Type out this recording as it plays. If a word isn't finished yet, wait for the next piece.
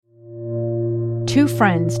Two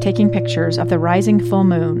friends taking pictures of the rising full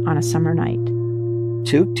moon on a summer night.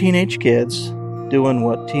 Two teenage kids doing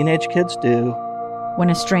what teenage kids do. When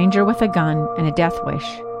a stranger with a gun and a death wish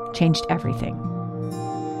changed everything.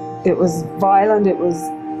 It was violent, it was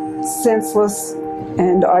senseless,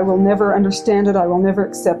 and I will never understand it, I will never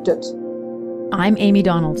accept it. I'm Amy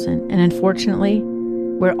Donaldson, and unfortunately,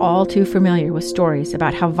 we're all too familiar with stories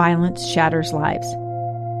about how violence shatters lives.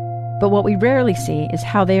 But what we rarely see is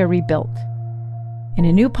how they are rebuilt. In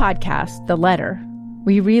a new podcast, The Letter,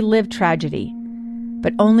 we relive tragedy,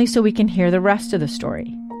 but only so we can hear the rest of the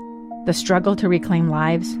story. The struggle to reclaim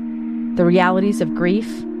lives, the realities of grief,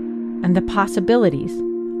 and the possibilities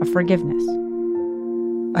of forgiveness.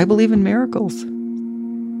 I believe in miracles.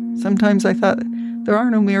 Sometimes I thought, there are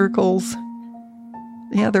no miracles.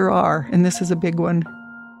 Yeah, there are, and this is a big one.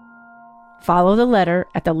 Follow The Letter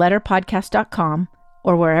at theletterpodcast.com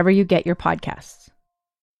or wherever you get your podcasts.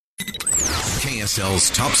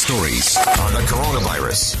 KSL's top stories on the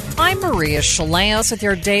coronavirus. I'm Maria Shilaos with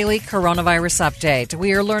your daily coronavirus update.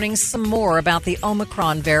 We are learning some more about the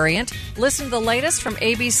Omicron variant. Listen to the latest from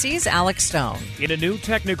ABC's Alex Stone. In a new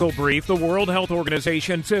technical brief, the World Health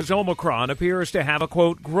Organization says Omicron appears to have a,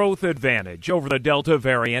 quote, growth advantage over the Delta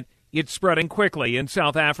variant. It's spreading quickly in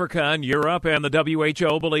South Africa and Europe, and the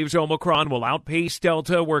WHO believes Omicron will outpace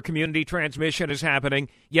Delta where community transmission is happening.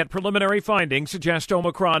 Yet preliminary findings suggest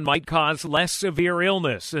Omicron might cause less severe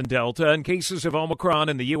illness than Delta, and cases of Omicron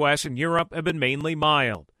in the U.S. and Europe have been mainly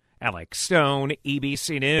mild. Alex Stone,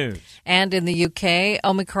 EBC News. And in the UK,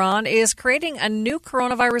 Omicron is creating a new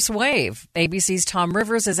coronavirus wave. ABC's Tom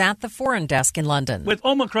Rivers is at the foreign desk in London. With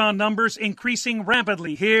Omicron numbers increasing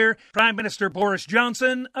rapidly here, Prime Minister Boris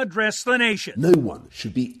Johnson addressed the nation. No one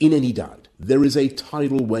should be in any doubt. There is a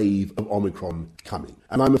tidal wave of Omicron coming.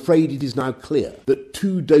 And I'm afraid it is now clear that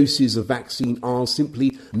 2 doses of vaccine are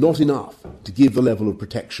simply not enough to give the level of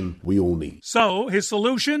protection we all need. So his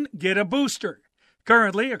solution, get a booster.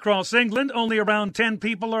 Currently, across England, only around 10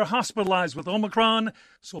 people are hospitalized with Omicron.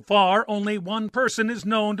 So far, only 1 person is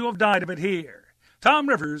known to have died of it here. Tom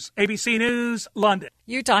Rivers, ABC News, London.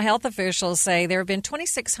 Utah health officials say there have been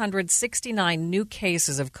 2,669 new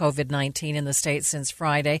cases of COVID-19 in the state since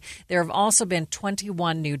Friday. There have also been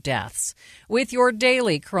 21 new deaths. With your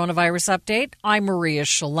daily coronavirus update, I'm Maria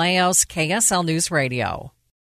Shilaos, KSL News Radio.